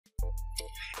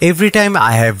Every time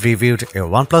I have reviewed a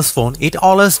OnePlus phone, it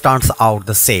always turns out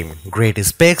the same. Great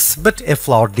specs, but a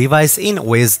flawed device in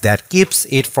ways that keeps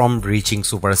it from reaching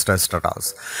superstar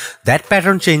status. That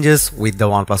pattern changes with the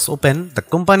OnePlus Open, the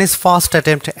company's first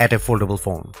attempt at a foldable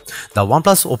phone. The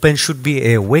OnePlus Open should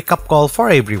be a wake-up call for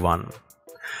everyone.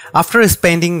 After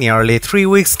spending nearly 3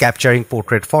 weeks capturing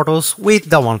portrait photos with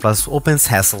the OnePlus Open's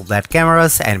Hasselblad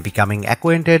cameras and becoming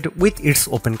acquainted with its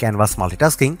open canvas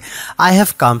multitasking, I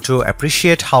have come to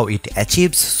appreciate how it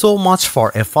achieves so much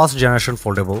for a first-generation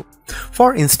foldable.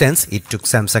 For instance, it took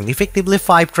Samsung effectively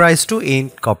 5 tries to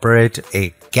incorporate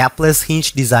a gapless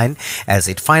hinge design as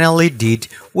it finally did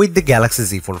with the Galaxy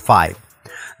Z Fold 5.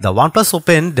 The OnePlus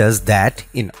Open does that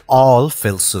in all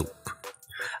fill soup.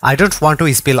 I don't want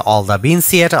to spill all the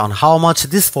beans yet on how much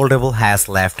this foldable has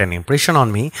left an impression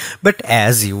on me, but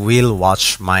as you will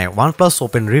watch my OnePlus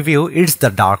Open review, it's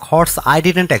the dark horse I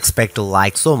didn't expect to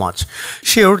like so much.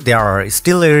 Sure, there are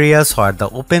still areas where the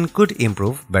Open could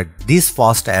improve, but this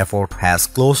first effort has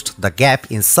closed the gap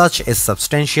in such a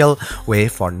substantial way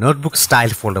for notebook-style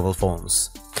foldable phones.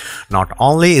 Not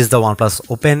only is the OnePlus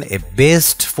Open a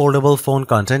best foldable phone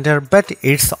contender, but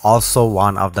it's also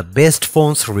one of the best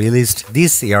phones released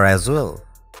this year as well.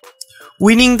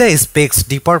 Winning the specs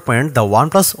department, the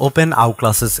OnePlus Open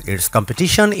outclasses its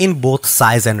competition in both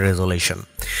size and resolution.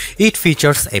 It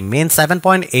features a main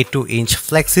 7.82-inch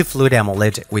Flexi-Fluid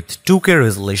AMOLED with 2K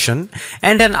resolution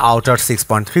and an outer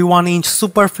 6.31-inch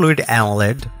Super Fluid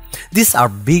AMOLED. These are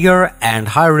bigger and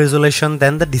higher resolution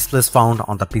than the displays found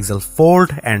on the Pixel Fold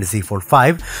and Z Fold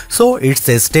 5, so it's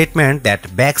a statement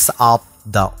that backs up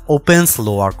the Open's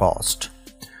lower cost.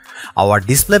 Our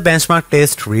display benchmark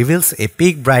test reveals a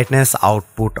peak brightness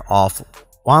output of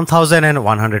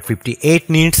 1158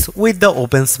 nits with the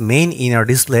Open's main inner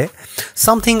display,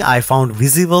 something I found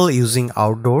visible using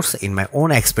outdoors in my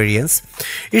own experience.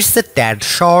 It's a tad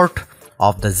short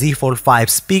of the Z Fold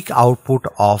 5's peak output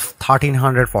of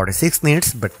 1346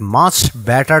 nits, but much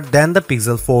better than the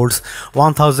Pixel Fold's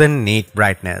 1000 nit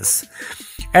brightness.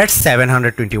 At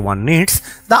 721 nits,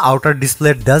 the outer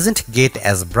display doesn't get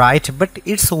as bright, but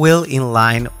it's well in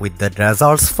line with the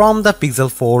results from the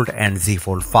Pixel Fold and Z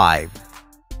Fold 5.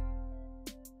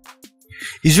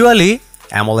 Usually,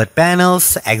 AMOLED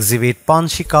panels exhibit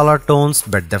punchy color tones,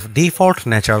 but the default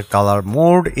natural color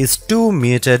mode is too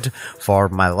muted for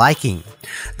my liking.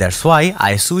 That's why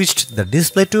I switched the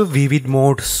display to vivid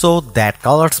mode so that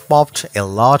colors popped a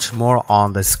lot more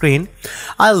on the screen.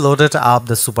 I loaded up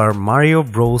the Super Mario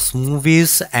Bros.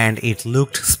 Movies and it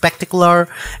looked spectacular,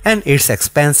 and its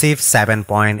expensive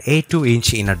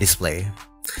 7.82-inch inner display.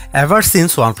 Ever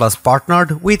since OnePlus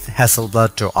partnered with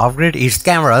Hasselblad to upgrade its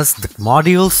cameras, the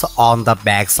modules on the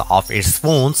backs of its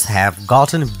phones have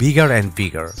gotten bigger and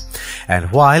bigger. And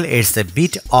while it's a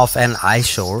bit of an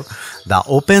eyesore, the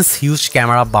Open's huge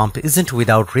camera bump isn't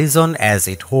without reason, as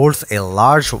it holds a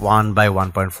large 1 by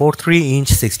 1.43-inch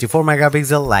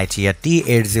 64-megapixel Lightyear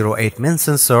T808 main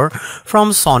sensor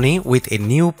from Sony with a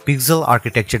new pixel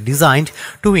architecture designed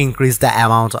to increase the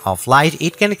amount of light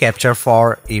it can capture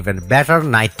for even better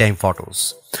nighttime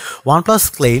photos.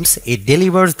 OnePlus claims it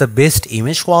delivers the best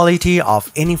image quality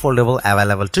of any foldable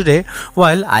available today.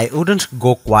 While I wouldn't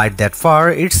go quite that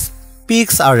far, its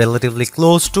peaks are relatively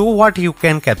close to what you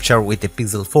can capture with a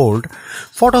Pixel Fold.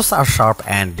 Photos are sharp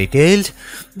and detailed.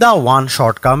 The one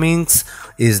shortcoming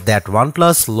is that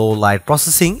OnePlus low light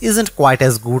processing isn't quite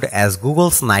as good as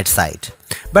Google's night sight.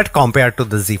 But compared to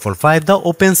the Z Fold 5, the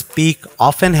Open's peak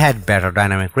often had better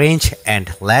dynamic range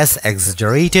and less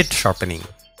exaggerated sharpening.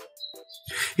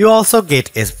 You also get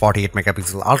a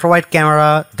 48-megapixel ultra-wide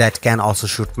camera that can also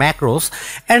shoot macros,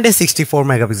 and a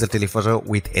 64-megapixel telephoto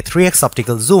with a 3x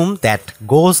optical zoom that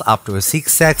goes up to a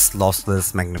 6x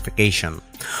lossless magnification.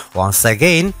 Once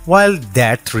again, while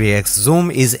that 3x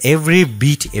zoom is every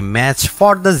bit a match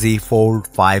for the Z Fold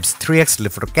 5's 3x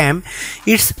telephoto cam,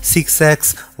 its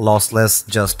 6x lossless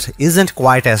just isn't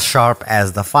quite as sharp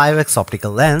as the 5x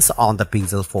optical lens on the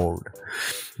Pixel Fold.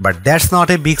 But that's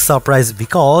not a big surprise,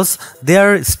 because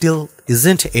there still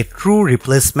isn't a true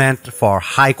replacement for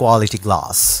high-quality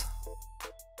glass.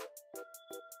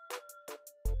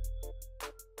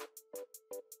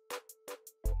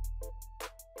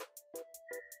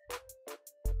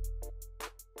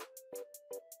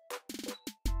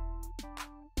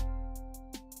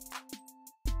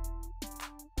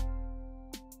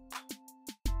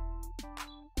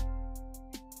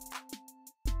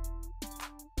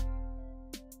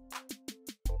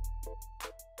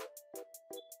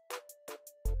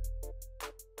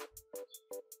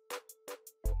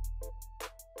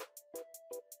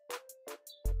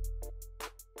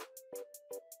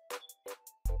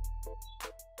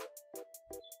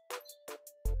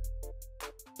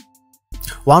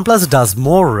 OnePlus does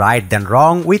more right than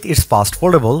wrong with its past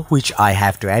foldable, which I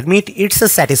have to admit it's a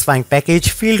satisfying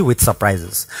package filled with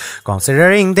surprises.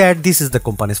 Considering that this is the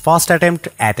company's first attempt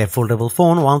at a foldable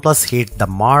phone, OnePlus hit the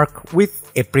mark with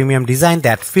a premium design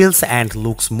that feels and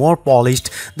looks more polished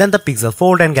than the Pixel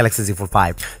Fold and Galaxy Z Fold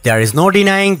 5. There is no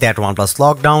denying that OnePlus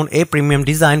locked down a premium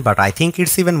design, but I think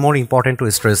it's even more important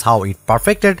to stress how it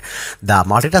perfected the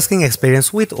multitasking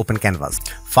experience with open canvas.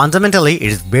 Fundamentally, it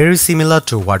is very similar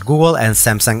to what Google and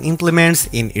Samsung implements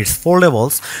in its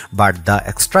foldables, but the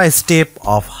extra step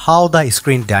of how the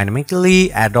screen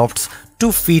dynamically adapts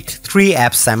to fit 3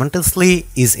 apps simultaneously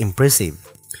is impressive.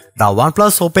 The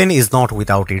OnePlus Open is not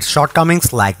without its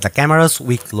shortcomings like the camera's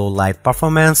weak low light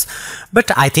performance,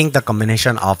 but I think the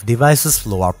combination of devices'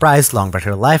 lower price, long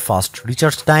battery life, fast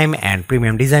recharge time and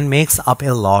premium design makes up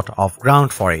a lot of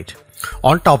ground for it.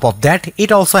 On top of that,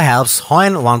 it also helps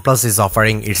when OnePlus is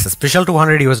offering its special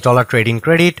 $200 trade-in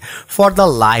credit for the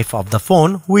life of the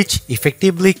phone, which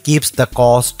effectively keeps the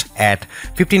cost at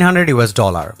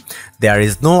 $1,500. There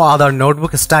is no other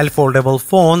notebook-style foldable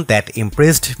phone that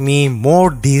impressed me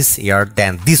more this year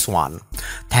than this one.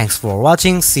 Thanks for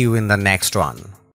watching. See you in the next one.